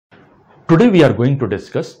Today we are going to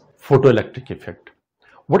discuss photoelectric effect.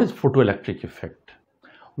 What is photoelectric effect?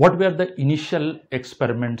 What were the initial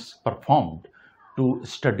experiments performed to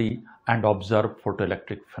study and observe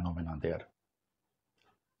photoelectric phenomena there?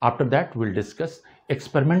 After that, we'll discuss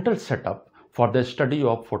experimental setup for the study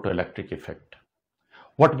of photoelectric effect.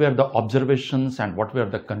 What were the observations and what were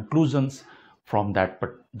the conclusions from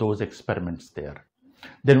those experiments there?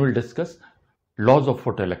 Then we'll discuss laws of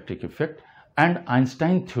photoelectric effect and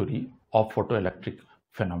Einstein theory of photoelectric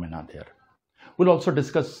phenomena there. We'll also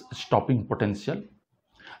discuss stopping potential,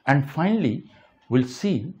 and finally we'll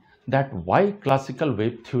see that why classical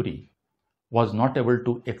wave theory was not able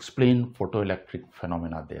to explain photoelectric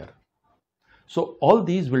phenomena there. So all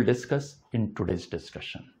these we'll discuss in today's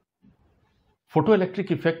discussion.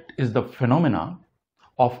 Photoelectric effect is the phenomena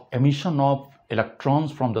of emission of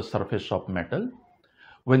electrons from the surface of metal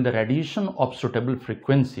when the radiation of suitable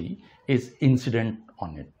frequency is incident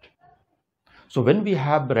on it. So when we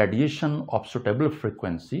have radiation of suitable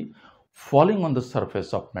frequency falling on the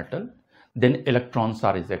surface of metal, then electrons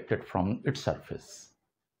are ejected from its surface.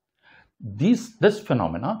 This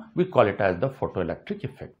phenomena, we call it as the photoelectric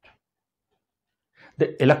effect.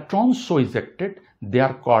 The electrons so ejected, they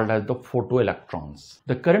are called as the photoelectrons.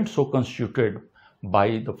 The current so constituted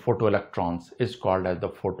by the photoelectrons is called as the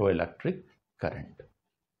photoelectric current.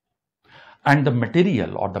 And the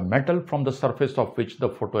material or the metal from the surface of which the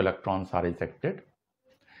photoelectrons are ejected,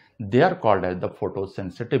 they are called as the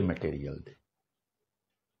photosensitive material.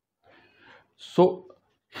 So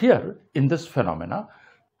here in this phenomena,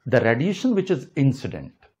 the radiation which is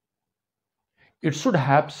incident, it should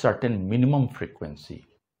have certain minimum frequency.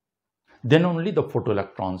 Then only the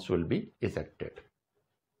photoelectrons will be ejected.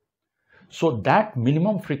 So that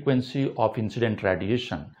minimum frequency of incident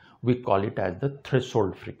radiation, we call it as the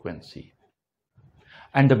threshold frequency.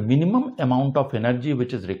 And the minimum amount of energy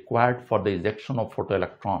which is required for the ejection of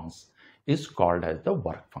photoelectrons is called as the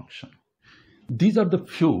work function. These are the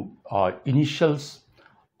few initial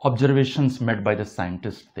observations made by the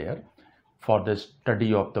scientists there for the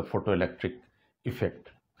study of the photoelectric effect.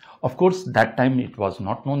 Of course, that time it was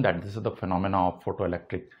not known that this is the phenomena of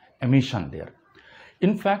photoelectric emission there.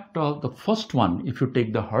 In fact, the first one, if you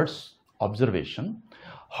take the Hertz observation,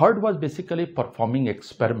 Hertz was basically performing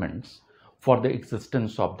experiments for the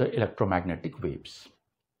existence of the electromagnetic waves.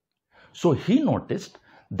 So he noticed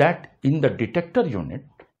that in the detector unit,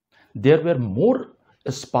 there were more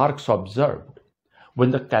sparks observed when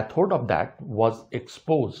the cathode of that was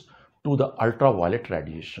exposed to the ultraviolet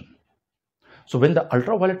radiation. So when the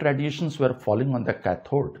ultraviolet radiations were falling on the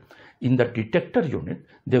cathode, in the detector unit,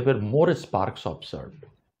 there were more sparks observed.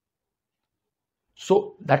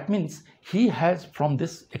 So that means he has, from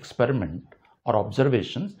this experiment or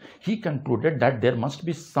observations, he concluded that there must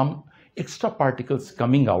be some extra particles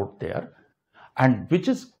coming out there, and which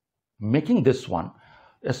is making this one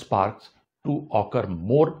sparks to occur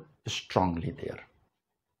more strongly there.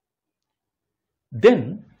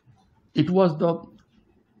 Then it was the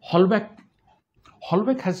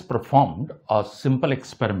Hallwachs has performed a simple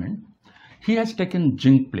experiment. He has taken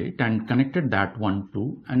zinc plate and connected that one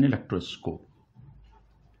to an electroscope.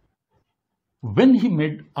 When he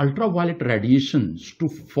made ultraviolet radiations to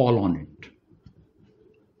fall on it,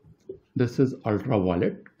 this is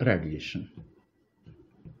ultraviolet radiation.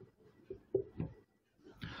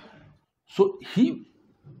 So he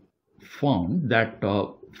found that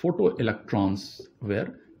photoelectrons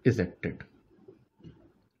were ejected.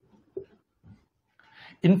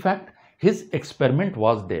 In fact, his experiment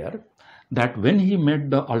was there that when he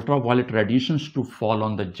made the ultraviolet radiations to fall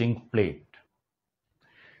on the zinc plate,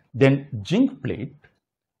 then zinc plate,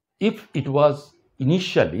 if it was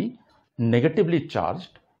initially negatively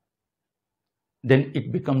charged, then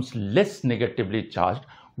it becomes less negatively charged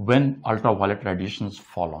when ultraviolet radiations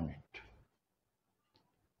fall on it.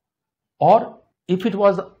 Or if it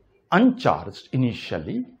was uncharged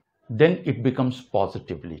initially, then it becomes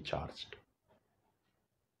positively charged.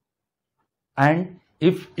 And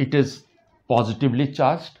if it is positively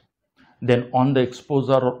charged, then on the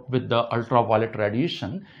exposure with the ultraviolet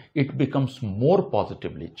radiation, it becomes more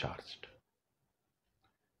positively charged.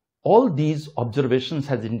 All these observations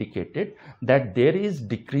has indicated that there is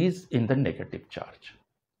decrease in the negative charge.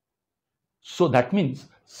 So that means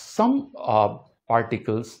some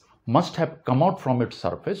particles must have come out from its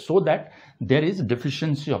surface so that there is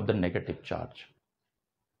deficiency of the negative charge.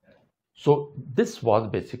 So this was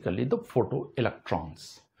basically the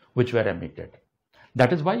photoelectrons which were emitted.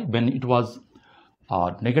 That is why when it was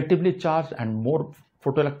negatively charged and more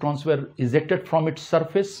photoelectrons were ejected from its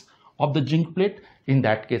surface of the zinc plate, in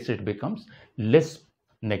that case it becomes less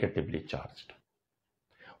negatively charged.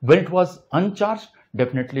 When it was uncharged,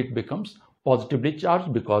 definitely it becomes positively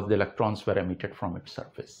charged because the electrons were emitted from its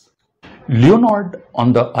surface. Lenard,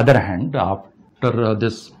 on the other hand, after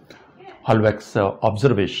this Hallwachs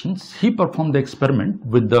observations, he performed the experiment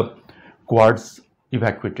with the quartz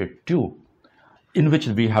evacuated tube, in which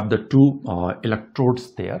we have the two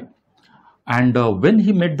electrodes there. And when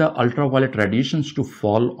he made the ultraviolet radiations to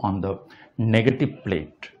fall on the negative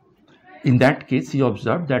plate, in that case, he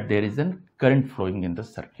observed that there is a current flowing in the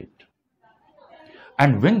circuit.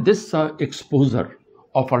 And when this exposure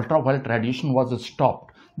of ultraviolet radiation was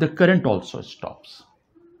stopped, the current also stops.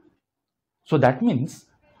 So that means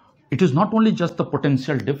it is not only just the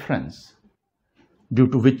potential difference due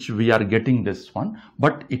to which we are getting this one,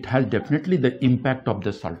 but it has definitely the impact of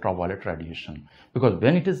this ultraviolet radiation, because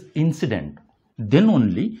when it is incident, then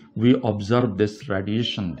only we observe this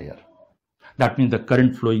radiation there. That means the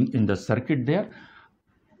current flowing in the circuit there.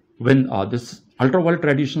 When this ultraviolet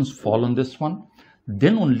radiations fall on this one,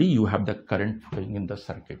 then only you have the current flowing in the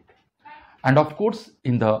circuit. And of course,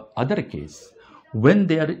 in the other case, when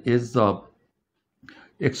there is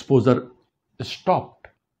exposure stopped,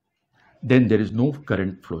 then there is no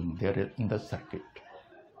current flowing there in the circuit.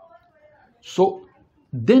 So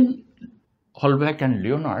then Hallwachs and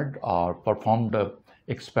Lenard performed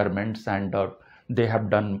experiments, and they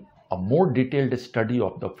have done a more detailed study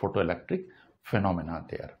of the photoelectric phenomena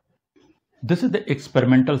there. This is the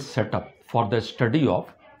experimental setup for the study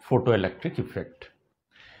of photoelectric effect.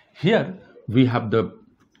 Here we have the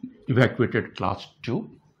evacuated glass tube.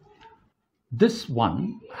 This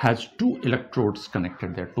one has two electrodes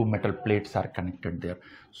connected there, two metal plates are connected there.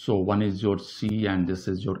 So one is your C and this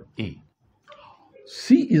is your A.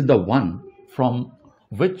 C is the one from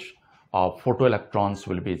which photoelectrons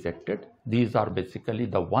will be ejected. These are basically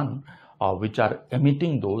the one which are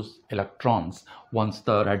emitting those electrons once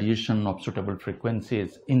the radiation of suitable frequency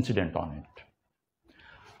is incident on it.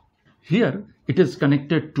 Here it is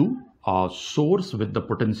connected to a source with the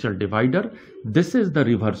potential divider. This is the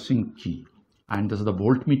reversing key, and this is the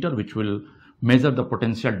voltmeter which will measure the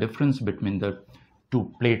potential difference between the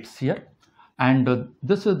two plates here. And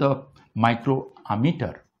this is the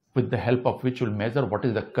microammeter, with the help of which will measure what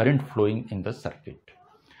is the current flowing in the circuit.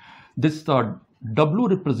 This W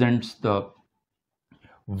represents the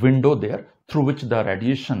window there through which the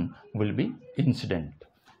radiation will be incident,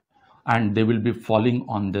 and they will be falling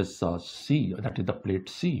on this C, that is the plate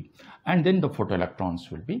C, and then the photoelectrons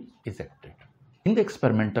will be ejected. In the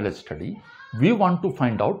experimental study, we want to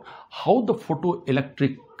find out how the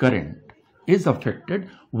photoelectric current is affected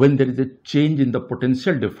when there is a change in the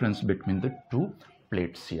potential difference between the two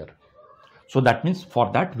plates here. So that means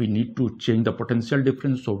for that we need to change the potential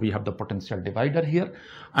difference. So we have the potential divider here,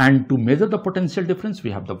 and to measure the potential difference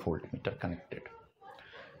we have the voltmeter connected.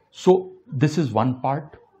 So this is one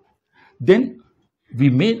part. Then we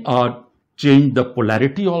may change the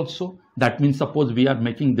polarity also. That means suppose we are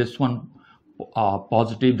making this one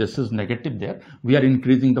positive, this is negative there, we are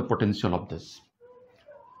increasing the potential of this.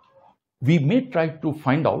 We may try to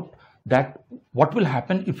find out that what will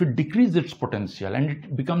happen if it decreases its potential and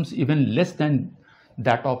it becomes even less than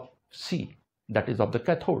that of C, that is of the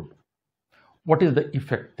cathode. What is the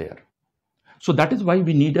effect there? So that is why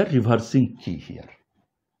we need a reversing key here.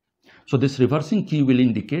 So this reversing key will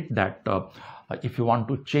indicate that if you want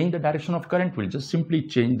to change the direction of current, we'll just simply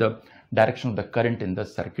change the direction of the current in the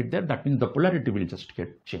circuit there. That means the polarity will just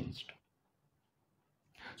get changed.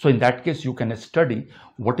 So in that case, you can study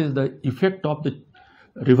what is the effect of the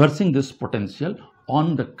reversing this potential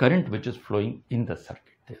on the current which is flowing in the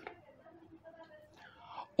circuit there.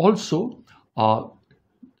 Also,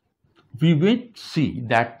 we will see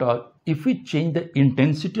that if we change the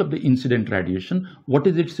intensity of the incident radiation, what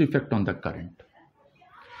is its effect on the current?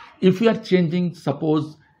 If we are changing,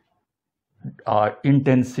 suppose,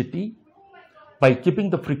 intensity by keeping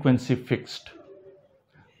the frequency fixed,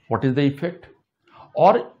 what is the effect?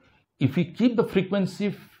 Or if we keep the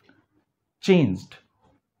frequency changed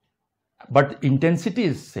but intensity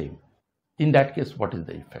is same, in that case what is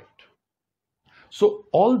the effect? So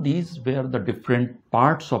all these were the different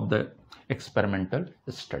parts of the experimental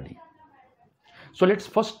study. So let's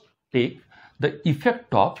first take the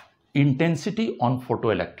effect of intensity on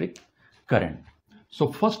photoelectric current.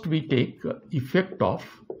 So first we take effect of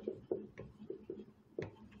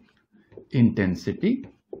intensity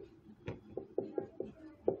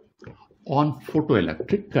on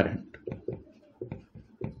photoelectric current.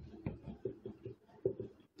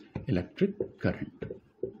 Electric current.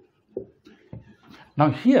 Now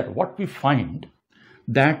here what we find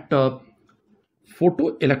that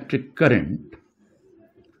photoelectric current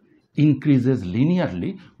increases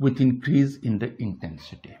linearly with increase in the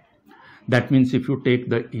intensity. That means if you take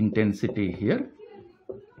the intensity here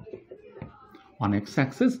on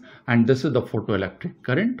x-axis, and this is the photoelectric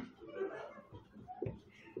current,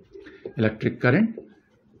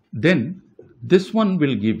 then this one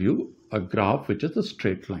will give you a graph which is a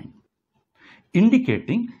straight line,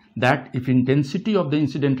 indicating that if intensity of the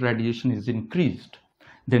incident radiation is increased,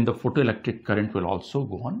 then the photoelectric current will also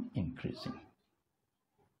go on increasing.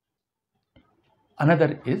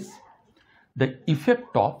 Another is the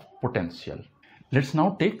effect of potential. Let's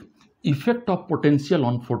now take effect of potential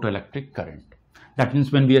on photoelectric current. That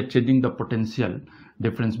means when we are changing the potential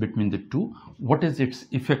difference between the two, what is its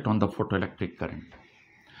effect on the photoelectric current?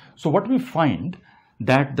 So what we find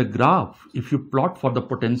that the graph, if you plot for the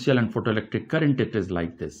potential and photoelectric current, it is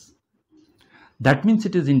like this. That means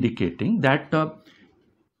it is indicating that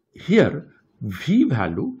here V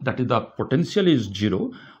value, that is the potential, is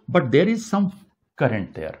 0, but there is some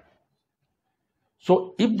current there.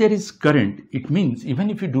 So if there is current, it means even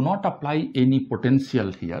if you do not apply any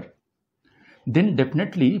potential here, then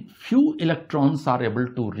definitely few electrons are able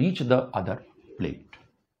to reach the other plate.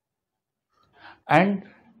 And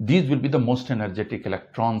these will be the most energetic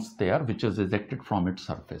electrons there, which is ejected from its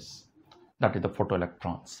surface. That is the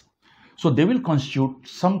photoelectrons. So they will constitute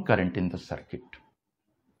some current in the circuit.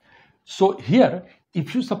 So here,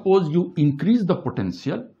 if you suppose you increase the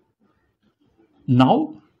potential,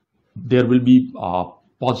 now there will be a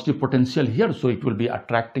positive potential here, so it will be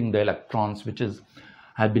attracting the electrons which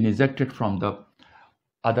have been ejected from the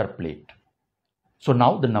other plate. So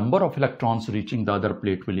now the number of electrons reaching the other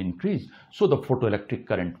plate will increase, so the photoelectric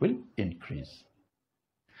current will increase.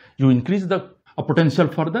 You increase the potential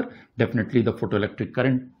further, definitely the photoelectric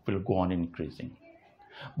current will go on increasing.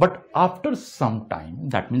 But after some time,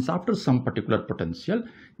 that means after some particular potential,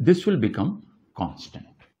 this will become constant.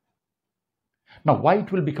 Now, why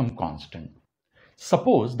it will become constant?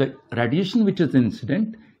 Suppose the radiation which is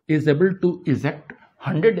incident is able to eject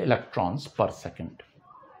 100 electrons per second.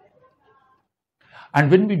 And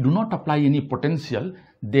when we do not apply any potential,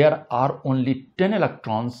 there are only 10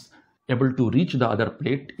 electrons able to reach the other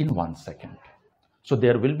plate in 1 second. So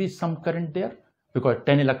there will be some current there because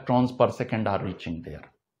 10 electrons per second are reaching there.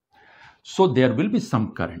 So there will be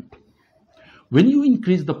some current. When you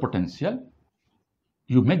increase the potential,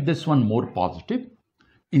 you make this one more positive.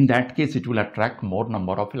 In that case, it will attract more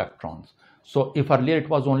number of electrons. So if earlier it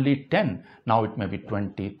was only 10, now it may be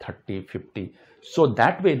 20, 30, 50. So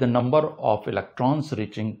that way the number of electrons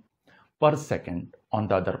reaching per second on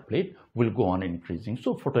the other plate will go on increasing.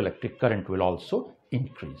 So photoelectric current will also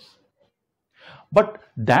increase. But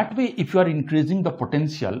that way, if you are increasing the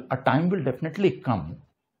potential, a time will definitely come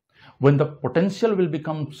when the potential will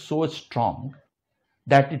become so strong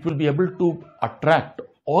that it will be able to attract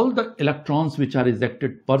all the electrons which are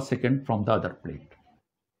ejected per second from the other plate.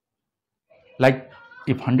 Like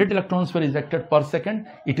if 100 electrons were ejected per second,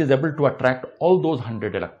 it is able to attract all those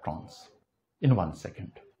 100 electrons in 1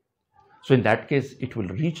 second. So in that case, it will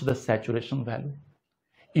reach the saturation value.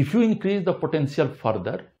 If you increase the potential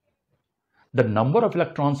further, the number of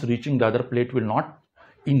electrons reaching the other plate will not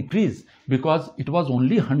increase because it was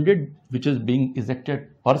only 100 which is being ejected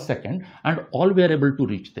per second and all were able to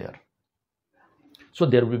reach there. So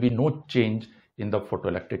there will be no change in the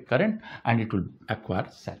photoelectric current and it will acquire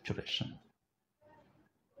saturation.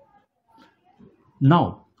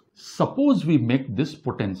 Now, suppose we make this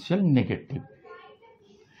potential negative.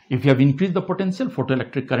 If you have increased the potential,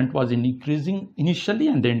 photoelectric current was increasing initially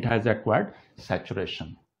and then it has acquired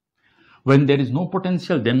saturation. When there is no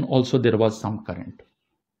potential, then also there was some current.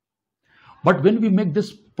 But when we make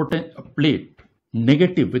this plate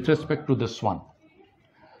negative with respect to this one,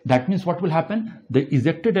 that means what will happen? The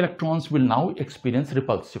ejected electrons will now experience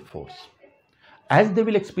repulsive force. As they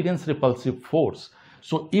will experience repulsive force,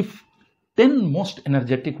 so if 10 most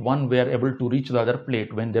energetic one were able to reach the other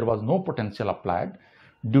plate when there was no potential applied,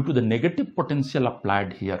 due to the negative potential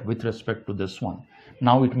applied here with respect to this one,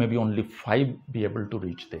 now it may be only 5 be able to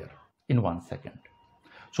reach there in 1 second.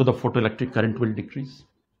 So the photoelectric current will decrease.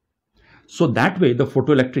 So that way the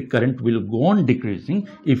photoelectric current will go on decreasing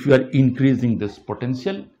if you are increasing this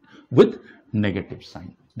potential with negative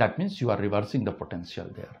sign. That means you are reversing the potential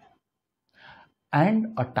there.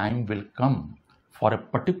 And a time will come for a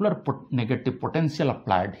particular negative potential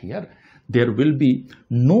applied here, there will be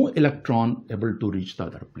no electron able to reach the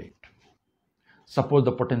other plate. Suppose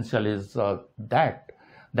the potential is that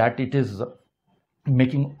it is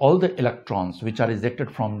making all the electrons which are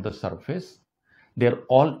ejected from the surface, their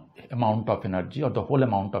all amount of energy or the whole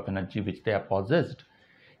amount of energy which they are possessed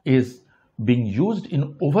is being used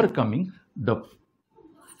in overcoming the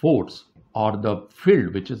force or the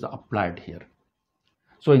field which is applied here.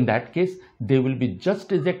 So in that case, they will be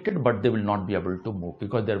just ejected, but they will not be able to move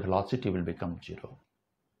because their velocity will become zero.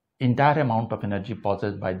 Entire amount of energy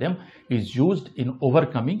possessed by them is used in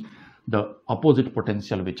overcoming the opposite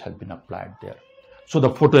potential which has been applied there. So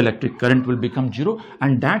the photoelectric current will become zero,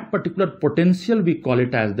 and that particular potential we call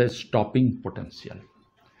it as the stopping potential.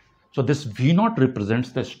 So this V0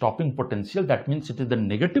 represents the stopping potential. That means it is the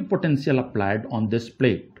negative potential applied on this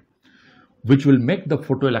plate which will make the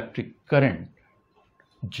photoelectric current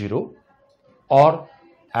zero, or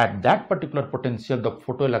at that particular potential the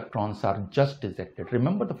photoelectrons are just ejected.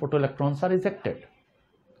 Remember, the photoelectrons are ejected,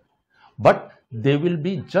 but they will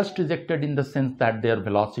be just ejected in the sense that their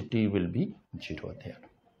velocity will be zero there.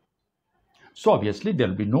 So obviously there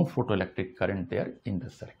will be no photoelectric current there in the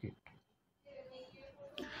circuit.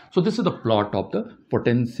 So this is the plot of the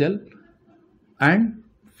potential and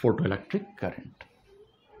photoelectric current.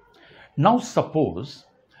 Now suppose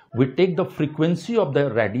we take the frequency of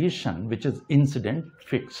the radiation which is incident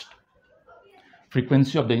fixed.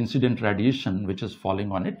 Frequency of the incident radiation which is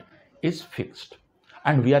falling on it is fixed,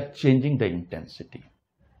 and we are changing the intensity.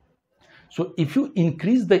 So if you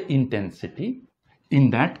increase the intensity, in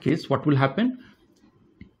that case what will happen?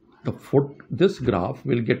 This graph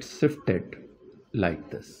will get shifted like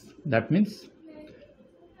this. That means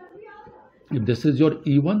if this is your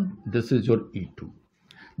E1, this is your E2.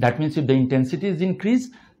 That means if the intensity is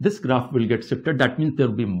increased, this graph will get shifted. That means there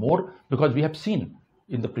will be more, because we have seen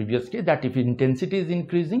in the previous case that if intensity is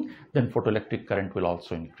increasing, then photoelectric current will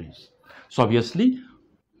also increase. So obviously,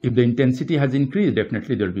 if the intensity has increased,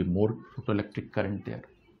 definitely there will be more photoelectric current there.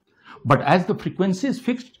 But as the frequency is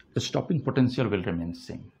fixed, the stopping potential will remain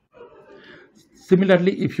same.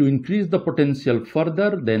 Similarly, if you increase the potential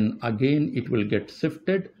further, then again it will get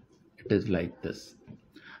shifted. It is like this.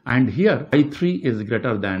 And here I3 is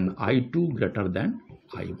greater than I2 greater than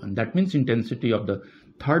I1. That means intensity of the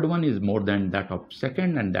third one is more than that of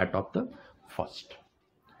second and that of the first.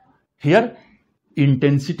 Here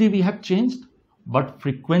intensity we have changed, but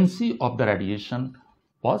frequency of the radiation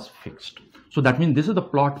was fixed. So that means this is the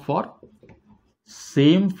plot for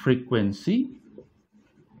same frequency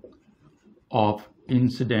of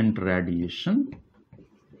incident radiation,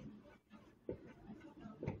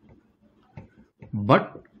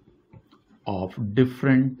 but of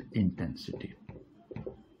different intensity.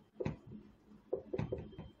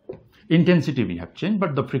 Intensity we have changed,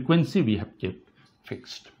 but the frequency we have kept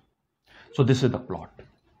fixed. So this is the plot.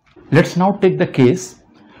 Let's now take the case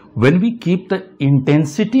when we keep the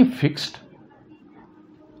intensity fixed,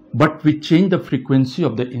 but we change the frequency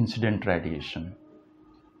of the incident radiation.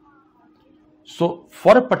 So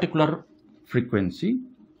for a particular frequency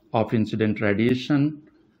of incident radiation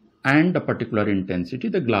and a particular intensity,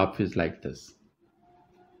 the graph is like this,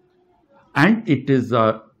 and it is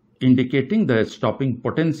indicating the stopping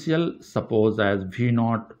potential, suppose as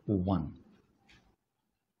V01.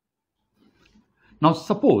 Now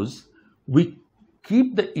suppose we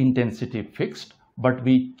keep the intensity fixed, but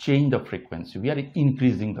we change the frequency. We are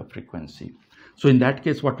increasing the frequency. So in that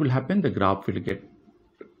case, what will happen? The graph will get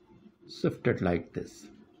shifted like this.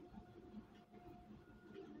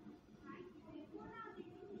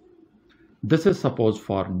 This is suppose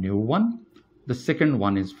for nu1, the second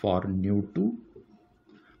one is for nu2,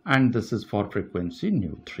 and this is for frequency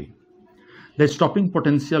nu3. The stopping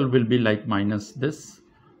potential will be like minus this,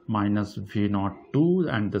 minus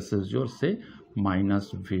V02, and this is your say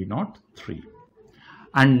minus V03.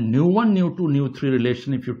 And nu1, nu2, nu3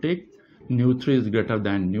 relation, if you take, nu3 is greater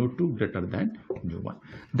than nu2 greater than nu1.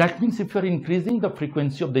 That means if you are increasing the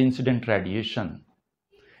frequency of the incident radiation,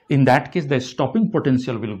 in that case the stopping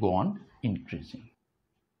potential will go on increasing.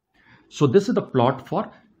 So this is the plot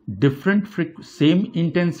for different same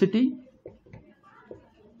intensity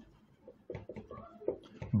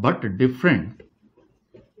but different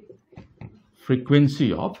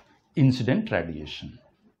frequency of incident radiation.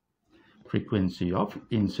 Frequency of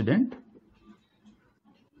incident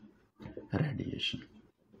radiation.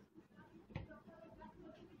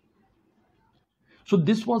 So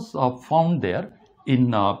this was found there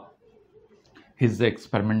in his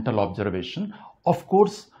experimental observation. Of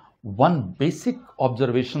course, one basic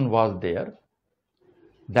observation was there,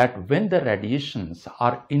 that when the radiations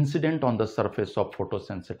are incident on the surface of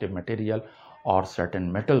photosensitive material or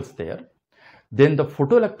certain metals there, then the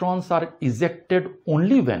photoelectrons are ejected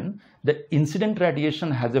only when the incident radiation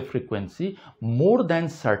has a frequency more than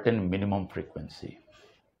certain minimum frequency.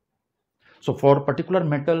 So for a particular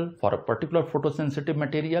metal, for a particular photosensitive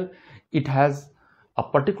material, it has a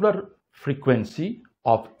particular frequency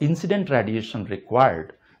of incident radiation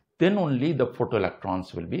required. then only the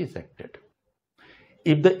photoelectrons will be ejected.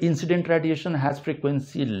 If the incident radiation has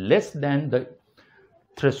frequency less than the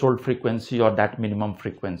threshold frequency or that minimum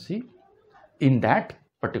frequency, in that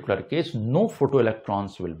particular case, no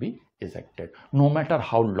photoelectrons will be ejected. No matter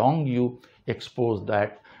how long you expose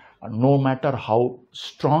that, no matter how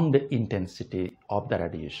strong the intensity of the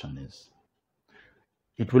radiation is.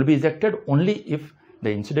 It will be ejected only if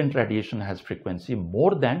the incident radiation has frequency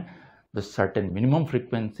more than the certain minimum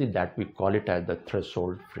frequency that we call it as the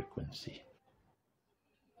threshold frequency.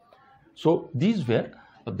 So these were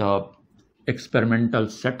the experimental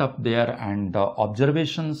setup there and the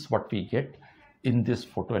observations what we get in this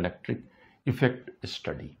photoelectric effect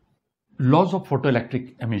study. Laws of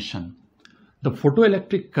photoelectric emission. The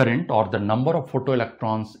photoelectric current or the number of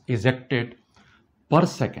photoelectrons ejected per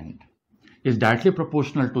second is directly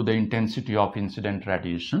proportional to the intensity of incident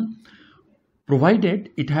radiation,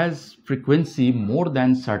 provided it has frequency more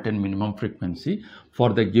than certain minimum frequency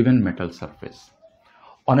for the given metal surface.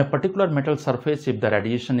 On a particular metal surface, if the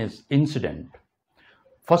radiation is incident,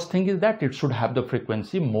 first thing is that it should have the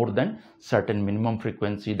frequency more than certain minimum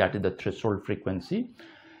frequency, that is the threshold frequency.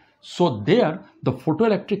 So there the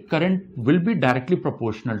photoelectric current will be directly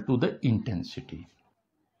proportional to the intensity.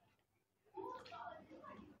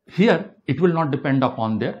 Here it will not depend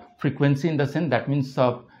upon their frequency, in the sense that means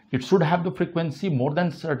it should have the frequency more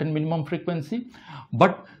than certain minimum frequency,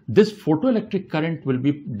 but this photoelectric current will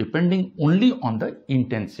be depending only on the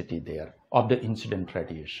intensity there of the incident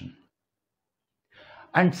radiation.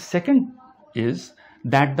 And second is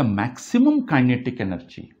that the maximum kinetic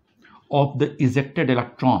energy of the ejected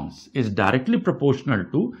electrons is directly proportional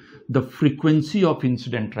to the frequency of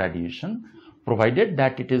incident radiation, provided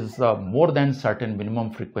that it is more than certain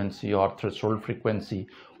minimum frequency or threshold frequency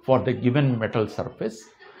for the given metal surface,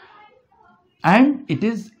 and it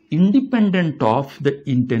is independent of the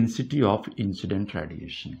intensity of incident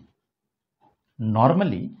radiation.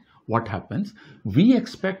 Normally what happens, we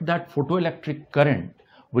expect that photoelectric current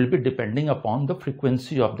will be depending upon the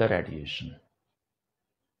frequency of the radiation,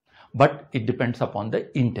 but it depends upon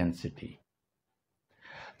the intensity.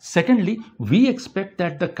 Secondly, we expect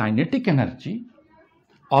that the kinetic energy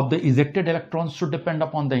of the ejected electrons should depend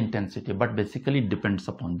upon the intensity, but basically it depends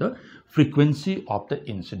upon the frequency of the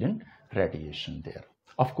incident radiation there.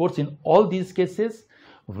 Of course, in all these cases,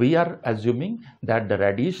 we are assuming that the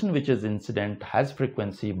radiation which is incident has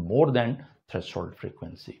frequency more than threshold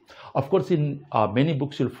frequency. Of course, in many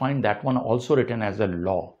books you'll find that one also written as a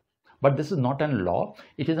law, but this is not a law,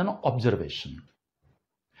 it is an observation.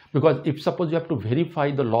 Because if suppose you have to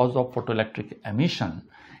verify the laws of photoelectric emission,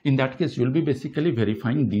 in that case you will be basically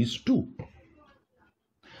verifying these two.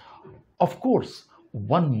 Of course,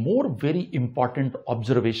 one more very important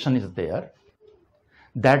observation is there,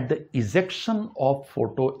 that the ejection of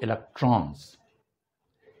photoelectrons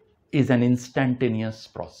is an instantaneous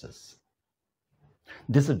process.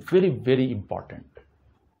 This is very, very important,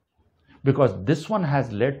 because this one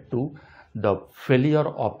has led to the failure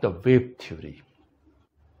of the wave theory.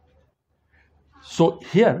 So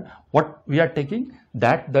here what we are taking,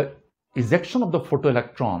 that the ejection of the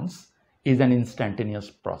photoelectrons is an instantaneous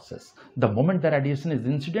process. The moment the radiation is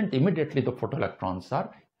incident, immediately the photoelectrons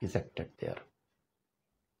are ejected there.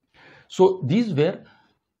 So these were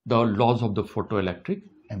the laws of the photoelectric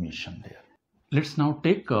emission there. Let's now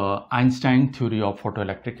take Einstein theory of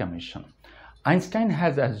photoelectric emission. Einstein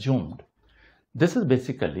has assumed this is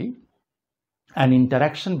basically an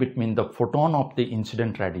interaction between the photon of the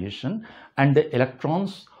incident radiation and the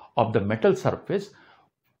electrons of the metal surface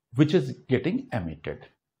which is getting emitted.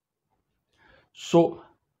 So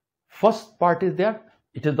first part is there,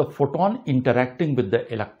 it is the photon interacting with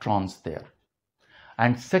the electrons there.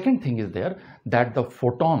 And second thing is there, that the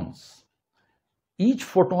photons, each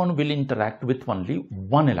photon will interact with only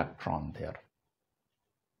one electron there.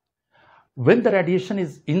 When the radiation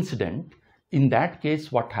is incident, in that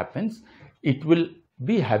case what happens, it will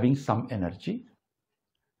be having some energy.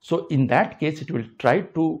 So in that case it will try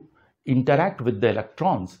to interact with the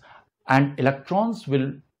electrons, and electrons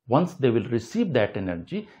will, once they will receive that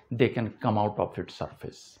energy, they can come out of its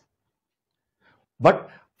surface. But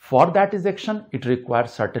for that ejection, it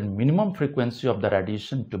requires certain minimum frequency of the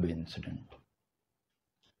radiation to be incident.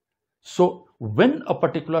 So when a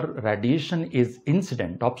particular radiation is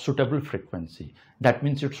incident of suitable frequency, that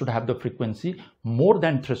means it should have the frequency more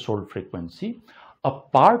than threshold frequency, a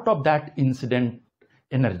part of that incident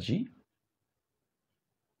energy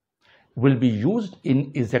will be used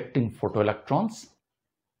in ejecting photoelectrons,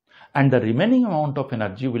 and the remaining amount of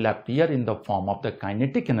energy will appear in the form of the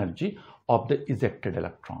kinetic energy of the ejected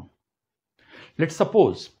electron. Let's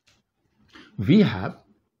suppose we have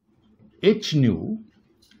h nu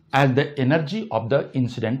as the energy of the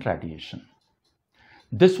incident radiation.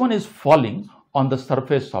 This one is falling on the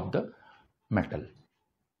surface of the metal.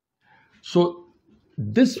 So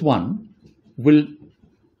this one will,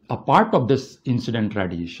 a part of this incident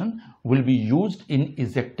radiation will be used in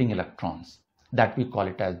ejecting electrons, that we call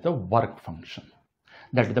it as the work function.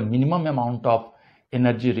 That is the minimum amount of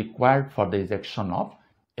energy required for the ejection of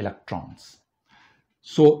electrons.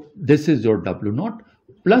 So this is your W naught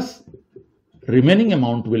plus remaining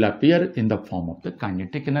amount will appear in the form of the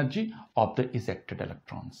kinetic energy of the ejected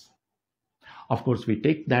electrons. Of course, we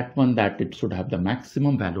take that one that it should have the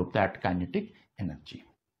maximum value of that kinetic energy.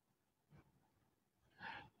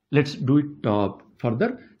 Let's do it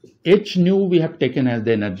further. H nu we have taken as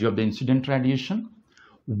the energy of the incident radiation.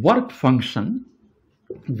 Work function,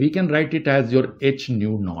 we can write it as your H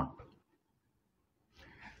nu naught.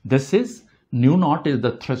 This is nu naught is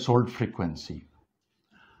the threshold frequency.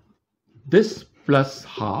 This plus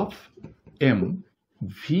half m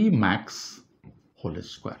v max whole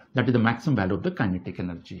square. That is the maximum value of the kinetic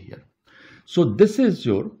energy here. So this is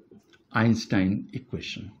your Einstein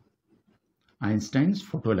equation. Einstein's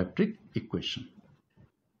photoelectric equation.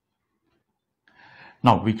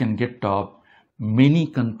 Now we can get many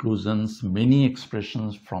conclusions, many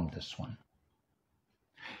expressions from this one.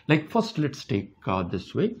 Like first, let's take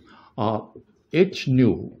this way. H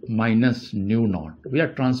nu minus nu naught. We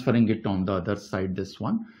are transferring it on the other side, this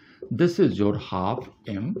one. This is your half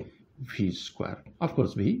m v square. Of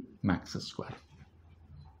course, v max square.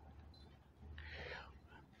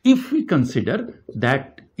 If we consider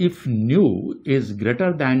that if nu is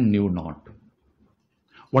greater than nu naught,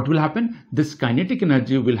 what will happen? This kinetic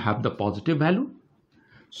energy will have the positive value.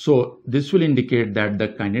 So this will indicate that the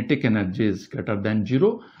kinetic energy is greater than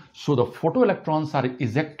 0. So the photoelectrons are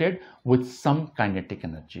ejected with some kinetic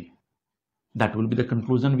energy. That will be the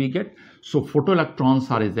conclusion we get. So photoelectrons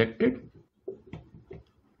are ejected.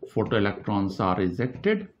 Photoelectrons are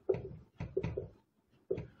ejected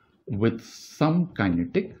with some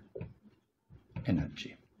kinetic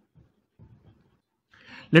energy.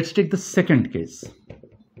 Let's take the second case.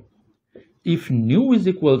 If nu is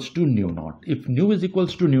equals to nu naught,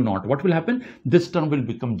 what will happen? This term will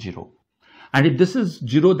become 0. And if this is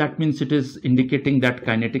 0, that means it is indicating that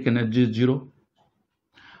kinetic energy is 0.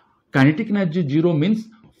 Kinetic energy 0 means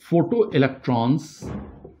photoelectrons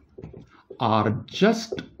are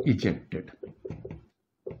just ejected.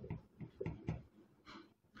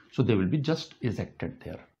 So they will be just ejected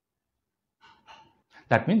there.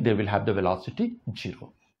 That means they will have the velocity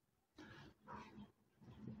 0.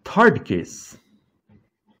 Third case,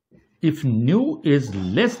 if nu is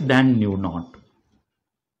less than nu naught,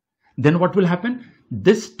 then what will happen?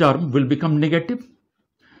 This term will become negative.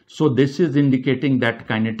 So this is indicating that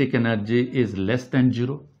kinetic energy is less than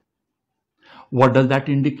 0. What does that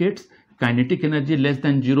indicate? Kinetic energy less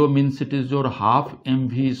than 0 means it is your half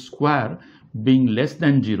mv square being less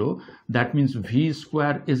than 0. That means v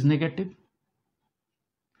square is negative.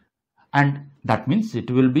 And that means it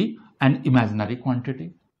will be an imaginary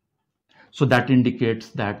quantity. So that indicates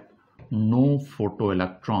that no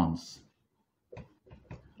photoelectrons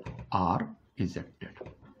are ejected.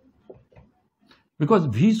 Because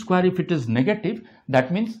v square, if it is negative,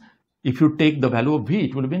 that means if you take the value of v,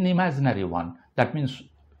 it will be an imaginary one. That means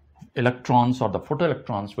electrons or the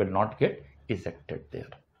photoelectrons will not get ejected there.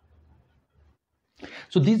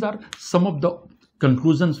 So these are some of the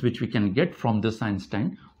conclusions which we can get from this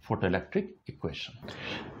Einstein photoelectric equation.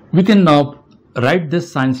 We can now write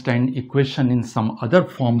this Einstein equation in some other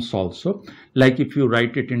forms also. Like if you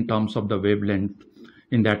write it in terms of the wavelength,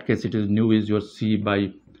 in that case it is nu is your c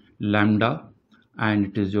by lambda and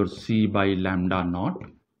it is your c by lambda naught.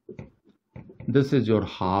 This is your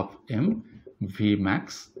half m v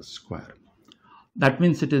max square. That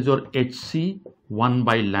means it is your hc 1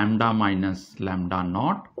 by lambda minus lambda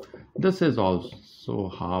naught. This is also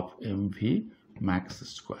half mv max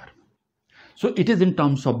square. So it is in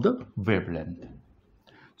terms of the wavelength.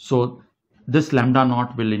 So this lambda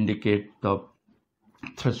naught will indicate the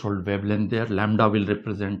threshold wavelength there. Lambda will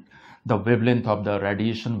represent the wavelength of the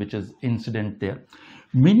radiation which is incident there.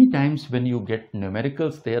 Many times when you get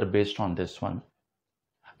numericals there based on this one,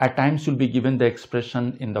 at times you'll be given the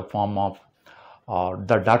expression in the form of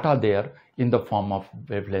the data there in the form of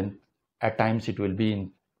wavelength. At times it will be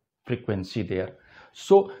in frequency there.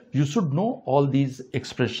 So you should know all these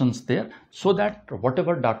expressions there so that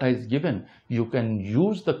whatever data is given, you can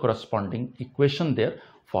use the corresponding equation there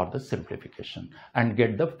for the simplification and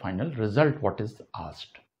get the final result what is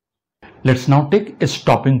asked. Let's now take a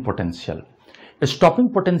stopping potential. A stopping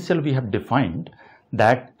potential we have defined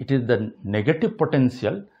that it is the negative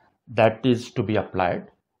potential that is to be applied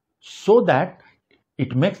so that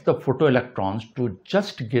it makes the photoelectrons to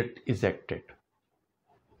just get ejected,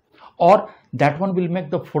 or that one will make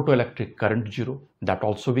the photoelectric current zero. That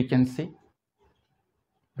also we can say,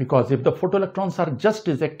 because if the photoelectrons are just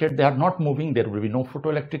ejected, they are not moving, there will be no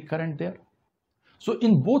photoelectric current there. So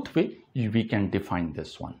in both ways we can define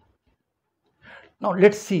this one. Now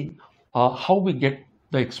let's see how we get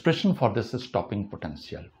the expression for this stopping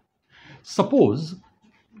potential. Suppose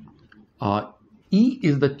E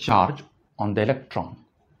is the charge on the electron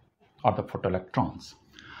or the photoelectrons,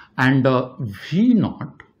 and V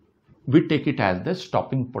naught, we take it as the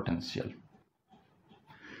stopping potential.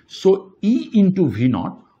 So E into V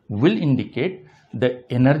naught will indicate the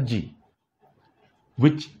energy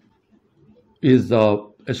which is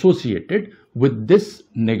associated with this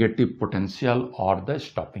negative potential or the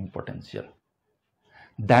stopping potential.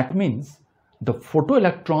 That means the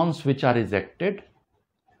photoelectrons which are ejected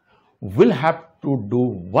will have to do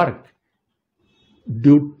work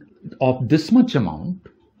of this much amount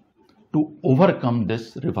to overcome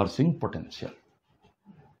this reversing potential.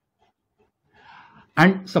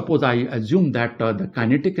 And suppose I assume that the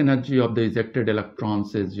kinetic energy of the ejected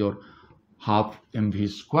electrons is your half mv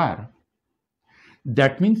square.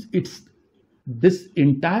 That means this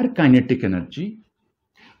entire kinetic energy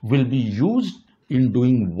will be used in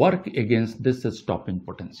doing work against this stopping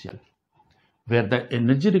potential, where the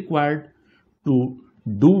energy required to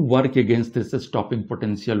do work against this stopping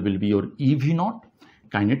potential will be your EV naught.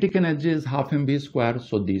 Kinetic energy is half mv square,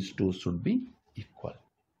 so these two should be equal.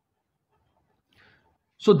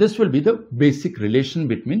 So this will be the basic relation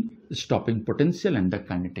between stopping potential and the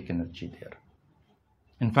kinetic energy there.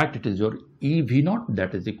 In fact, it is your EV naught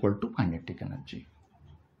that is equal to kinetic energy.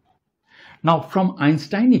 Now from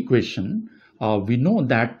Einstein equation, we know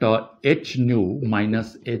that h nu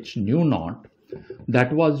minus h nu naught,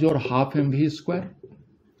 that was your half mv square.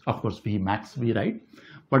 Of course, V max V, right?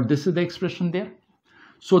 But this is the expression there.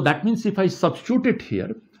 So that means if I substitute it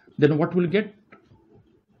here, then what will get?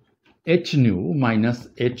 H nu minus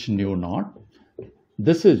h nu naught.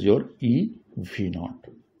 This is your E V naught.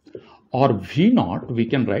 Or V naught, we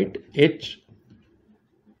can write H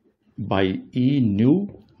by E nu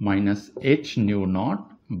minus H nu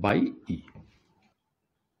naught by E.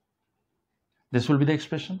 This will be the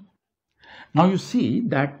expression. Now you see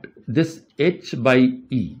that this H by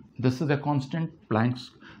E, this is a constant,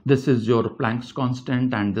 Planck's, this is your Planck's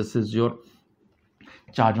constant, and this is your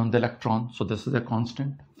charge on the electron. So this is a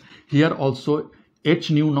constant. Here also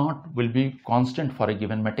H nu naught will be constant for a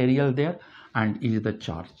given material there, and E is the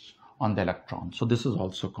charge on the electron. So this is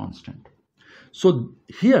also constant. So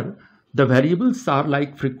here the variables are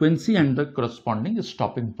like frequency and the corresponding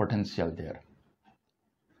stopping potential there.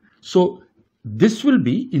 So this will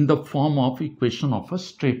be in the form of equation of a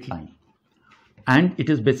straight line, and it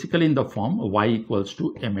is basically in the form y equals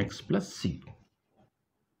to mx plus c.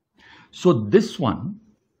 So this one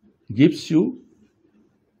gives you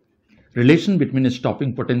relation between a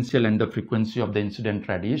stopping potential and the frequency of the incident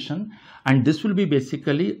radiation, and this will be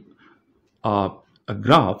basically a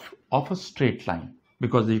graph of a straight line,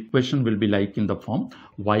 because the equation will be like in the form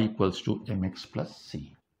y equals to mx plus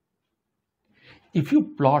c. If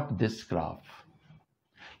you plot this graph,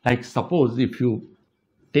 like suppose if you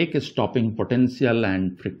take a stopping potential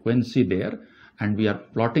and frequency there, and we are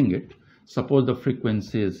plotting it, suppose the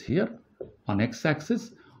frequency is here on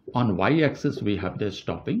x-axis, on y-axis we have the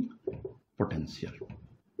stopping potential,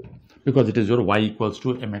 because it is your y equals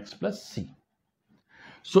to mx plus c.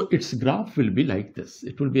 So its graph will be like this.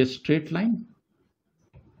 It will be a straight line,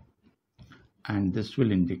 and this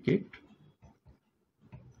will indicate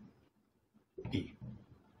E.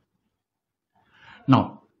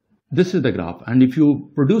 Now this is the graph, and if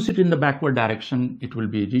you produce it in the backward direction, it will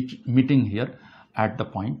be meeting here at the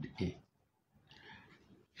point A.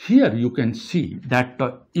 Here you can see that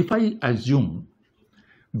if I assume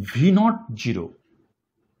V naught 0,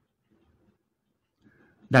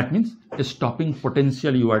 that means a stopping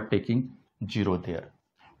potential you are taking 0 there.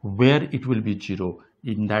 Where it will be 0?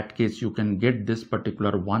 In that case, you can get this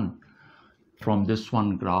particular one from this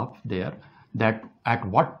one graph there, that at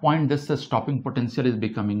what point this stopping potential is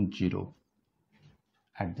becoming 0?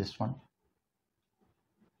 At this one.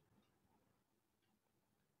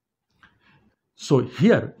 So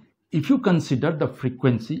here, if you consider the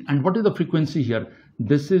frequency, and what is the frequency here?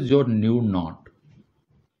 This is your nu naught.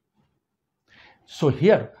 So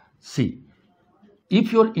here, see,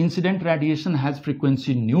 if your incident radiation has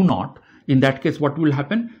frequency nu naught, in that case, what will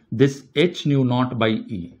happen? This h nu naught by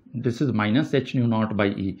E. This is minus h nu naught by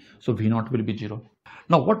E. So V naught will be 0.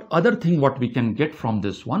 Now, what other thing what we can get from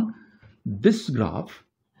this one? This graph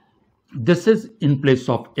This is in place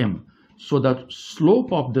of m. So the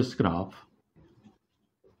slope of this graph,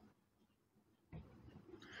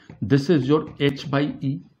 this is your h by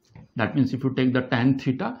e. That means if you take the tan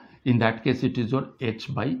theta, in that case it is your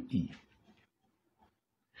h by e.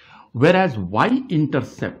 Whereas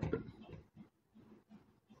y-intercept,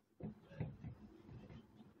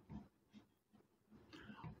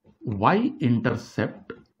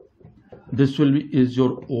 this will be is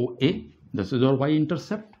your OA. This is your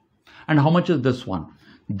y-intercept. And how much is this one?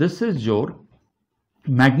 This is your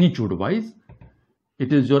magnitude wise.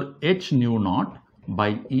 It is your h nu naught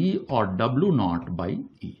by E or W naught by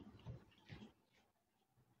E.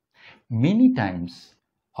 Many times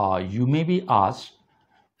you may be asked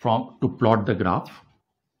to plot the graph,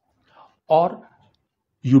 or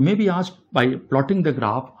you may be asked by plotting the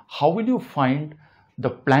graph, how will you find the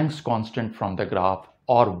Planck's constant from the graph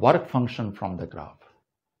or work function from the graph?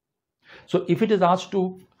 So if it is asked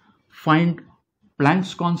to find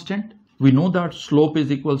Planck's constant, we know that slope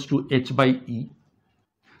is equals to h by E.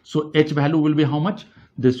 So h value will be how much?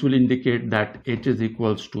 This will indicate that h is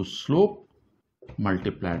equals to slope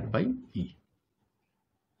multiplied by E.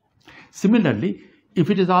 Similarly, if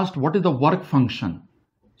it is asked what is the work function,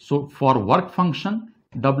 so for work function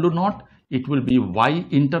W naught, it will be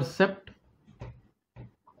y-intercept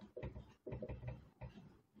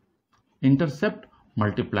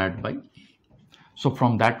multiplied by E. So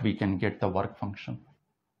from that we can get the work function.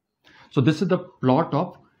 So this is the plot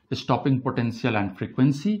of stopping potential and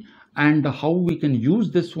frequency, and how we can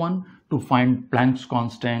use this one to find Planck's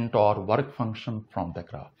constant or work function from the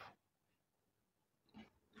graph.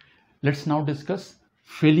 Let's now discuss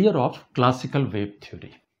failure of classical wave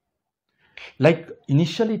theory. Like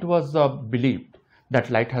initially it was believed that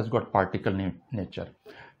light has got particle nature.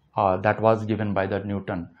 That was given by the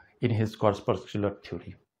Newton in his corpuscular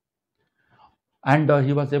theory. And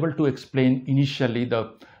he was able to explain initially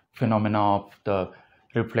the phenomena of the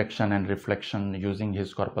reflection and reflection using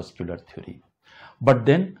his corpuscular theory. But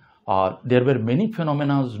then there were many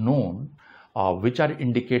phenomena known which are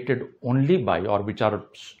indicated only by, or which are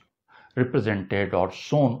represented or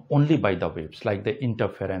shown only by the waves, like the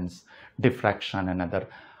interference, diffraction and other,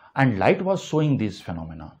 and light was showing these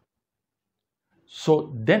phenomena.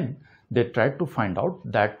 So then they tried to find out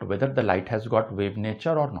that whether the light has got wave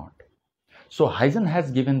nature or not. So Huygens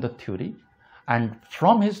has given the theory, and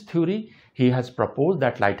from his theory he has proposed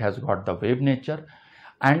that light has got the wave nature,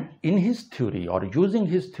 and in his theory or using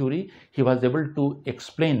his theory he was able to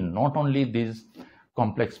explain not only these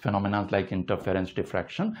complex phenomena like interference,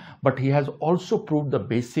 diffraction, but he has also proved the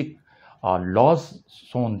basic laws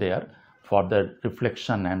shown there for the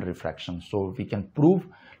reflection and refraction. So we can prove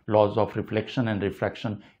laws of reflection and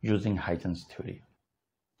refraction using Huygens theory.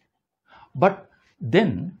 But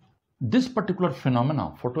then this particular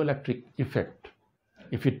phenomena, photoelectric effect,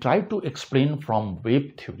 if we try to explain from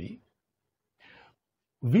wave theory,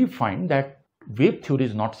 we find that wave theory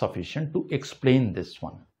is not sufficient to explain this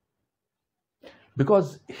one.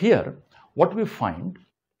 Because here what we find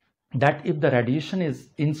that if the radiation is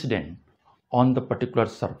incident on the particular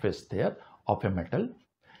surface there of a metal,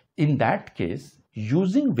 in that case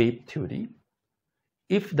using wave theory,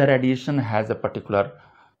 if the radiation has a particular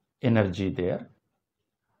energy there,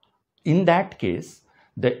 in that case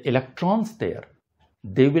the electrons there,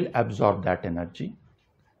 they will absorb that energy,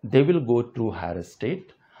 they will go to higher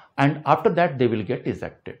state, and after that they will get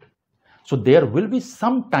ejected. So there will be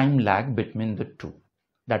some time lag between the two.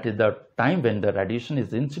 That is the time when the radiation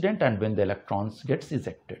is incident and when the electrons gets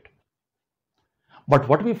ejected. But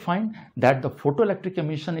what we find that the photoelectric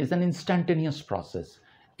emission is an instantaneous process.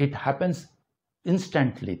 It happens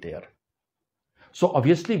instantly there. So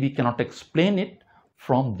obviously we cannot explain it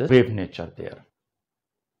from the wave nature there.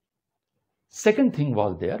 Second thing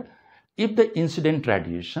was there, if the incident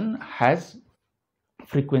radiation has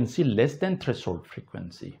frequency less than threshold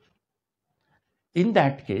frequency, in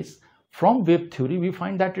that case from wave theory we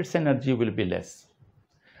find that its energy will be less.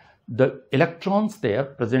 The electrons there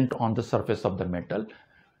present on the surface of the metal,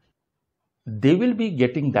 they will be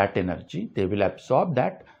getting that energy, they will absorb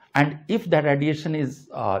that, and if the radiation is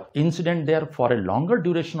incident there for a longer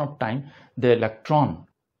duration of time, the electron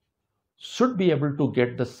should be able to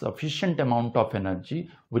get the sufficient amount of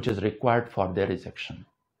energy which is required for their ejection.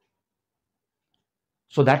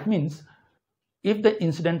 So that means if the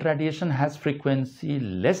incident radiation has frequency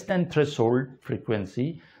less than threshold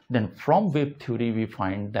frequency, then from wave theory we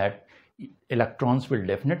find that electrons will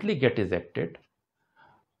definitely get ejected.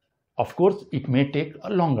 Of course, it may take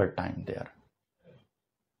a longer time there.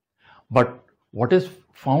 But what is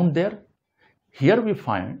found there? Here we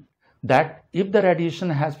find that if the radiation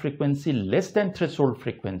has frequency less than threshold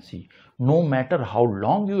frequency, no matter how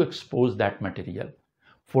long you expose that material,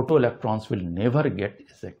 photoelectrons will never get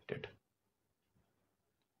ejected.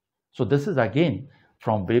 So this is again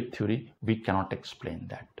from wave theory, we cannot explain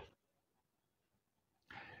that.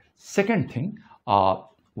 Second thing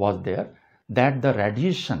was there that the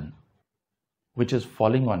radiation which is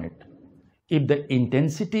falling on it, if the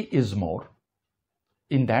intensity is more,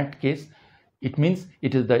 in that case, it means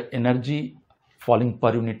it is the energy falling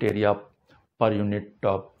per unit area, per unit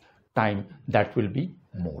time that will be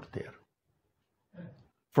more there.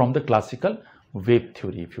 From the classical wave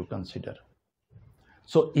theory, if you consider.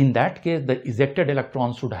 So in that case, the ejected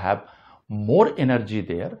electrons should have more energy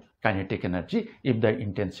there, kinetic energy, if the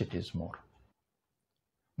intensity is more.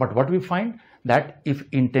 But what we find that if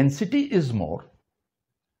intensity is more,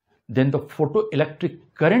 then the photoelectric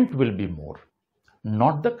current will be more,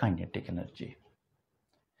 not the kinetic energy.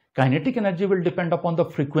 Kinetic energy will depend upon the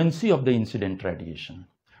frequency of the incident radiation,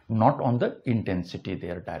 not on the intensity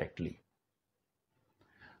there directly.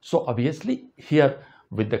 So obviously here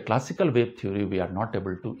with the classical wave theory, we are not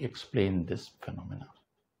able to explain this phenomena.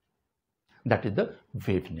 That is the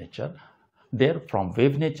wave nature. There from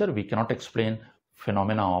wave nature, we cannot explain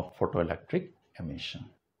phenomena of photoelectric emission.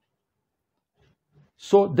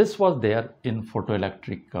 So this was there in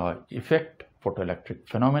photoelectric effect, photoelectric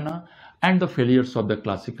phenomena, and the failures of the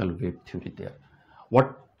classical wave theory there.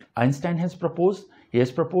 What Einstein has proposed, he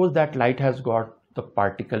has proposed that light has got the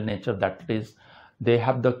particle nature, that is, they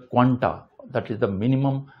have the quanta, that is the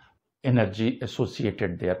minimum energy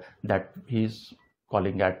associated there, that he is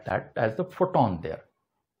calling at that as the photon there,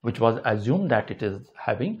 which was assumed that it is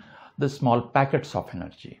having the small packets of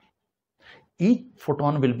energy. Each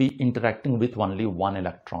photon will be interacting with only one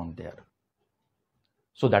electron there.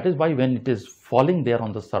 So that is why when it is falling there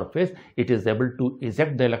on the surface, it is able to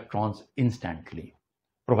eject the electrons instantly,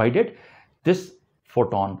 provided this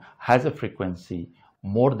photon has a frequency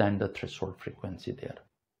more than the threshold frequency there.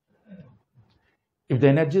 If the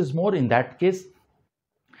energy is more, in that case,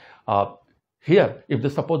 here, if the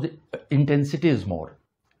suppose the intensity is more,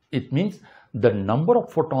 it means the number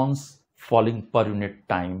of photons falling per unit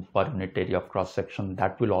time, per unit area of cross section,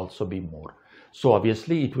 that will also be more. So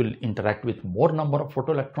obviously it will interact with more number of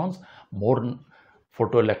photoelectrons, more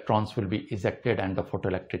photoelectrons will be ejected and the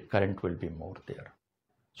photoelectric current will be more there.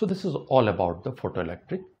 So this is all about the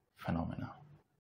photoelectric phenomena.